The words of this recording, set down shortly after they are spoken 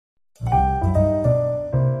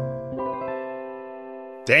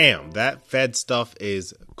Damn, that Fed stuff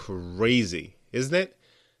is crazy, isn't it?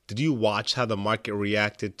 Did you watch how the market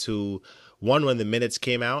reacted to one, when the minutes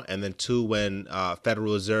came out, and then two, when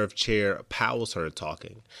Federal Reserve Chair Powell started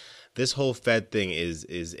talking? This whole Fed thing is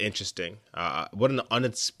interesting. What an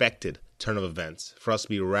unexpected turn of events for us to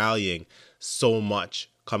be rallying so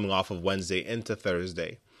much coming off of Wednesday into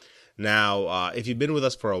Thursday. Now, if you've been with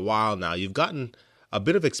us for a while now, you've gotten a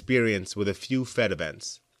bit of experience with a few Fed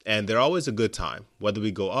events, and they're always a good time, whether we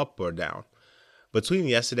go up or down. Between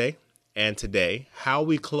yesterday and today, how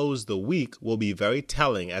we close the week will be very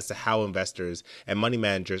telling as to how investors and money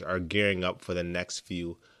managers are gearing up for the next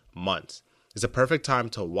few months. It's a perfect time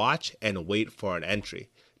to watch and wait for an entry.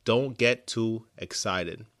 Don't get too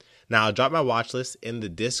excited. Now, I'll drop my watch list in the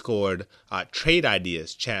Discord Trade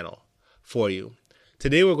Ideas channel for you.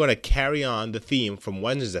 Today, we're going to carry on the theme from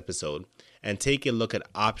Wednesday's episode and take a look at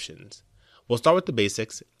options. We'll start with the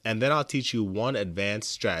basics, and then I'll teach you one advanced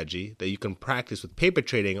strategy that you can practice with paper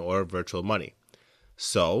trading or virtual money.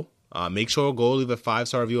 So, make sure to go leave a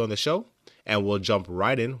 5-star review on the show, and we'll jump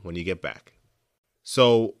right in when you get back.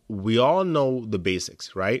 So, we all know the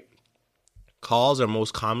basics, right? Calls are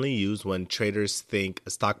most commonly used when traders think a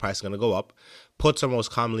stock price is going to go up. Puts are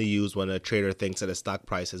most commonly used when a trader thinks that a stock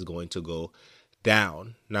price is going to go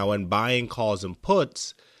down. Now, when buying calls and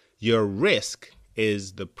puts, your risk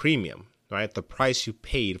is the premium, right? The price you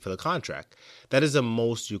paid for the contract. That is the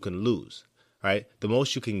most you can lose, right? The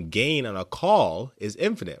most you can gain on a call is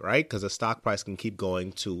infinite, right? Because the stock price can keep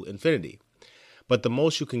going to infinity. But the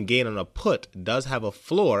most you can gain on a put does have a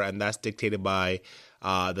floor, and that's dictated by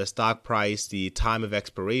the stock price, the time of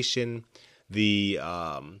expiration, the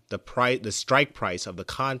strike price of the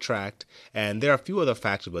contract, and there are a few other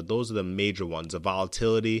factors, but those are the major ones. The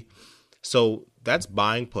volatility. So that's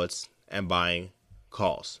buying puts and buying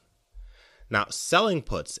calls. Now, selling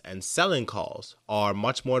puts and selling calls are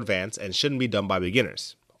much more advanced and shouldn't be done by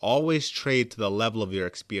beginners. Always trade to the level of your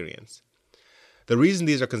experience. The reason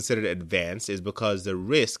these are considered advanced is because the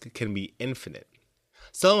risk can be infinite.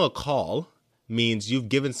 Selling a call means you've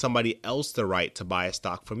given somebody else the right to buy a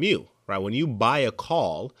stock from you, right? When you buy a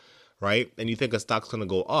call, right, and you think a stock's going to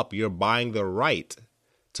go up, you're buying the right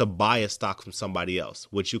to buy a stock from somebody else,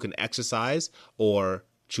 which you can exercise or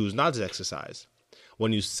choose not to exercise.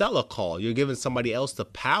 When you sell a call, you're giving somebody else the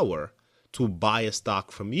power to buy a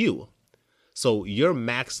stock from you. So your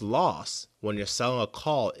max loss when you're selling a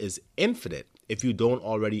call is infinite if you don't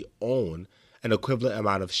already own an equivalent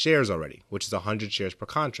amount of shares already, which is 100 shares per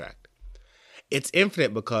contract. It's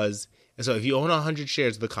infinite because, so if you own 100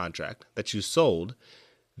 shares of the contract that you sold,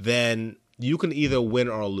 then you can either win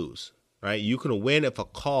or lose, right? You can win if a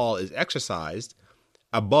call is exercised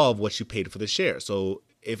above what you paid for the share. So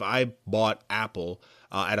if I bought Apple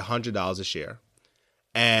at $100 a share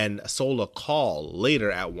and sold a call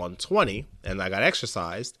later at $120 and I got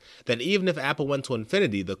exercised, then even if Apple went to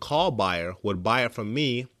infinity, the call buyer would buy it from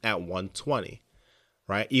me at $120,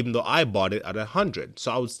 right? Even though I bought it at $100.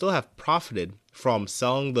 So I would still have profited from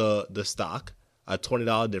selling the stock, a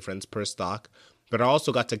 $20 difference per stock, but I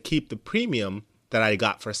also got to keep the premium that I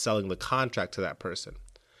got for selling the contract to that person.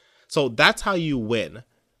 So that's how you win.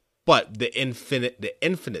 But the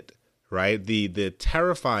infinite, right? The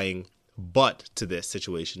terrifying but to this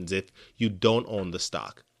situation is if you don't own the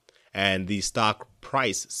stock and the stock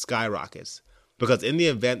price skyrockets. Because in the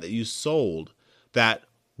event that you sold that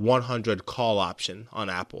 100 call option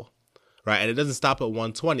on Apple, right? And it doesn't stop at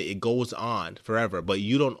 120, it goes on forever, but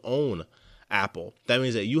you don't own Apple. That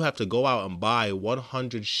means that you have to go out and buy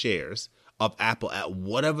 100 shares of Apple at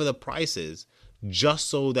whatever the price is just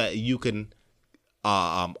so that you can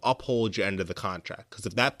uphold your end of the contract. Because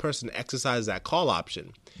if that person exercises that call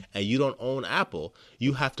option and you don't own Apple,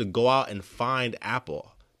 you have to go out and find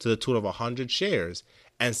Apple to the tune of 100 shares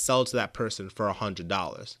and sell to that person for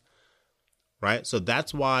 $100, right? So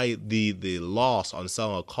that's why the loss on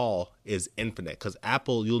selling a call is infinite, because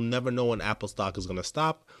Apple, you'll never know when Apple stock is going to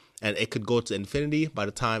stop, and it could go to infinity by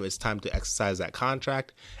the time it's time to exercise that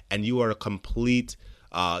contract, and you are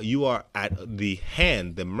you are at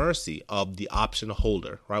the mercy of the option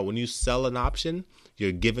holder, right? When you sell an option,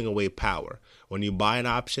 you're giving away power. When you buy an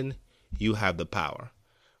option, you have the power,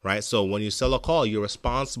 right? So when you sell a call, you're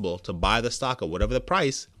responsible to buy the stock at whatever the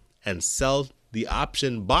price and sell the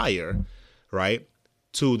option buyer, right,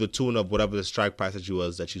 to the tune of whatever the strike price that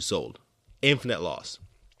you sold. Infinite loss.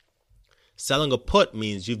 Selling a put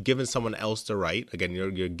means you've given someone else the right. Again,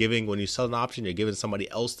 you're giving, when you sell an option, you're giving somebody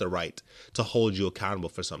else the right to hold you accountable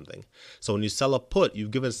for something. So when you sell a put, you've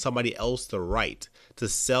given somebody else the right to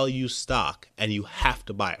sell you stock, and you have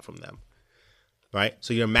to buy it from them, right?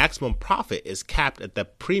 So your maximum profit is capped at the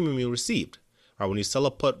premium you received, right? When you sell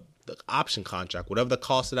a put, the option contract, whatever the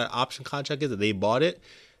cost of that option contract is that they bought it,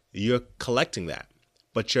 you're collecting that.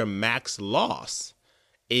 But your max loss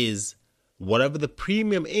is whatever the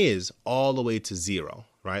premium is all the way to zero,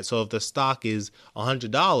 right? So if the stock is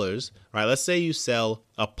 $100, right, let's say you sell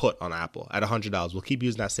a put on Apple at $100. We'll keep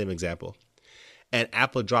using that same example. And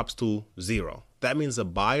Apple drops to zero. That means the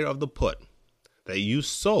buyer of the put that you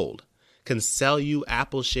sold can sell you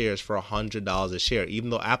Apple shares for $100 a share. Even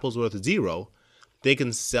though Apple's worth zero, they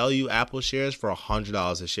can sell you Apple shares for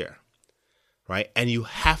 $100 a share, right? And you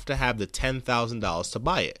have to have the $10,000 to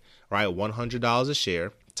buy it, right? $100 a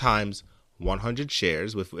share times 100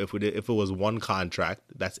 shares. If it was one contract,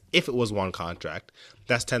 that's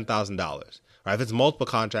 $10,000, right? If it's multiple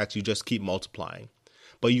contracts, you just keep multiplying.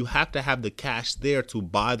 But you have to have the cash there to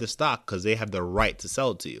buy the stock because they have the right to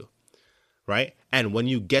sell it to you, right? And when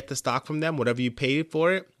you get the stock from them, whatever you paid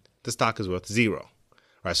for it, the stock is worth zero,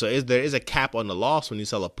 right? So there is a cap on the loss when you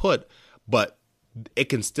sell a put, but it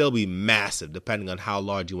can still be massive depending on how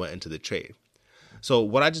large you went into the trade. So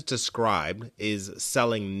what I just described is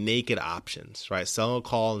selling naked options, right? Selling a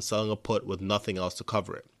call and selling a put with nothing else to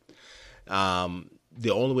cover it.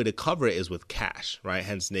 The only way to cover it is with cash, right?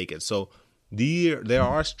 Hence naked. So there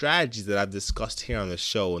are strategies that I've discussed here on the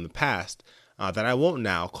show in the past that I won't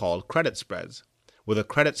now, called credit spreads. With a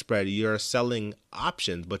credit spread, you're selling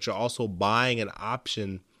options, but you're also buying an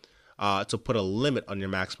option to put a limit on your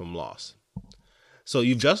maximum loss. So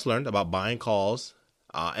you've just learned about buying calls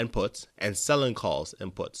and puts and selling calls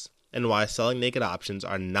and puts, and why selling naked options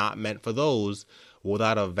are not meant for those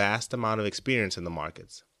without a vast amount of experience in the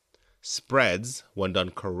markets. Spreads, when done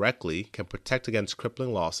correctly, can protect against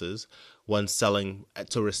crippling losses when selling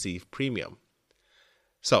to receive premium.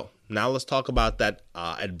 So now let's talk about that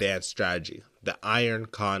advanced strategy, the Iron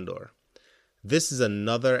Condor. This is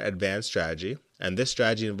another advanced strategy, and this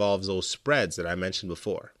strategy involves those spreads that I mentioned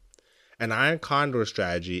before. An Iron Condor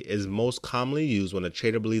strategy is most commonly used when a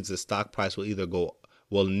trader believes the stock price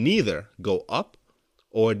will neither go up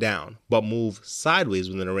or down, but move sideways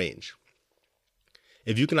within a range.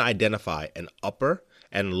 If you can identify an upper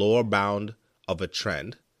and lower bound of a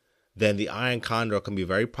trend, then the Iron Condor can be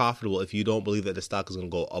very profitable if you don't believe that the stock is going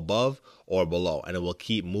to go above or below, and it will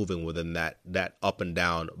keep moving within that up and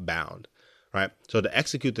down bound, right? So to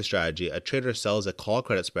execute the strategy, a trader sells a call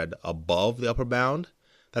credit spread above the upper bound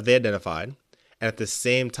that they identified, and at the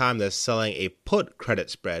same time they're selling a put credit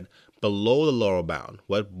spread below the lower bound,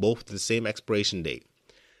 with both the same expiration date.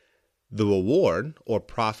 The reward or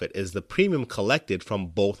profit is the premium collected from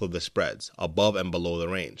both of the spreads, above and below the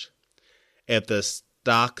range. If the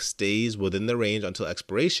stock stays within the range until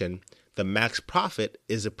expiration, the max profit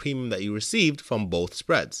is the premium that you received from both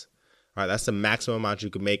spreads. All right, that's the maximum amount you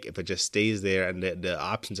can make if it just stays there and the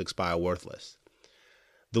options expire worthless.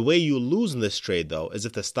 The way you lose in this trade, though, is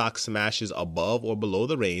if the stock smashes above or below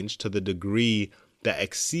the range to the degree that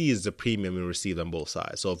exceeds the premium you received on both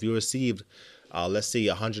sides. So if you received let's say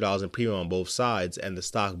 $100 in premium on both sides, and the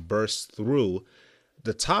stock bursts through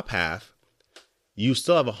the top half, you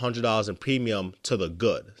still have $100 in premium to the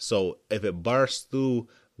good. So if it bursts through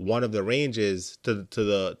one of the ranges to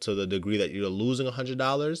the degree that you're losing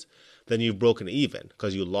 $100, then you've broken even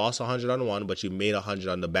because you lost 100 on one, but you made 100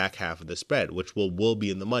 on the back half of the spread, which will be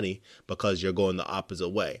in the money because you're going the opposite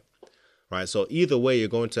way, right? So either way, you're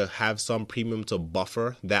going to have some premium to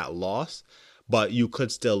buffer that loss, but you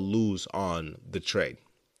could still lose on the trade.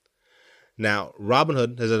 Now,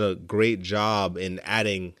 Robinhood has done a great job in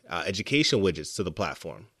adding education widgets to the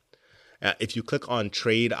platform. If you click on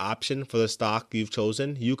trade option for the stock you've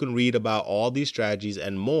chosen, you can read about all these strategies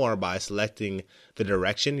and more by selecting the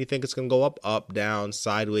direction you think it's going to go up, down,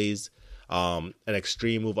 sideways, an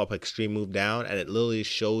extreme move up, extreme move down, and it literally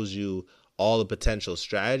shows you all the potential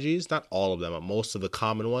strategies, not all of them, but most of the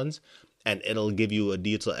common ones, and it'll give you a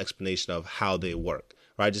detailed explanation of how they work,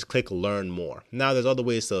 right? Just click learn more. Now there's other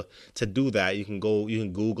ways to do that. You can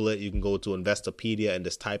Google it, you can go to Investopedia and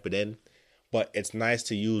just type it in, but it's nice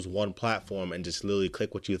to use one platform and just literally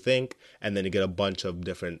click what you think, and then you get a bunch of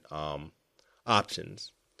different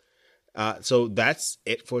options. So that's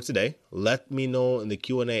it for today. Let me know in the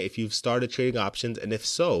Q&A if you've started trading options, and if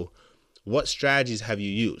so, what strategies have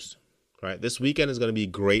you used, right? This weekend is going to be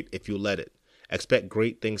great if you let it. Expect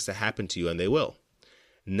great things to happen to you, and they will.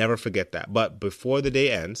 Never forget that. But before the day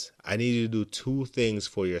ends, I need you to do two things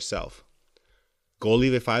for yourself. Go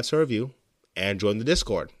leave a 5-star review and join the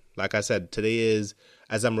Discord. Like I said, today is,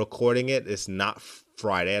 as I'm recording it, it's not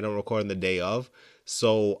Friday. I don't record on the day of.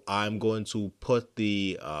 So I'm going to put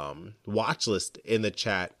the watch list in the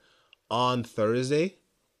chat on Thursday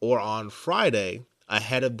or on Friday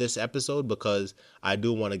ahead of this episode because I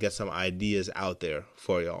do want to get some ideas out there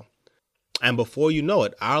for y'all. And before you know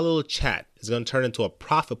it, our little chat is going to turn into a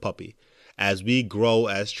profit puppy as we grow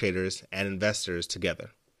as traders and investors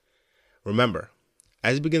together. Remember,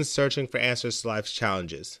 as you begin searching for answers to life's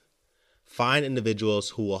challenges, find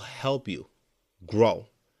individuals who will help you grow,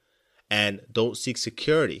 and don't seek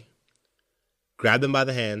security. Grab them by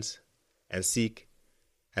the hands and seek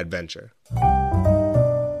adventure.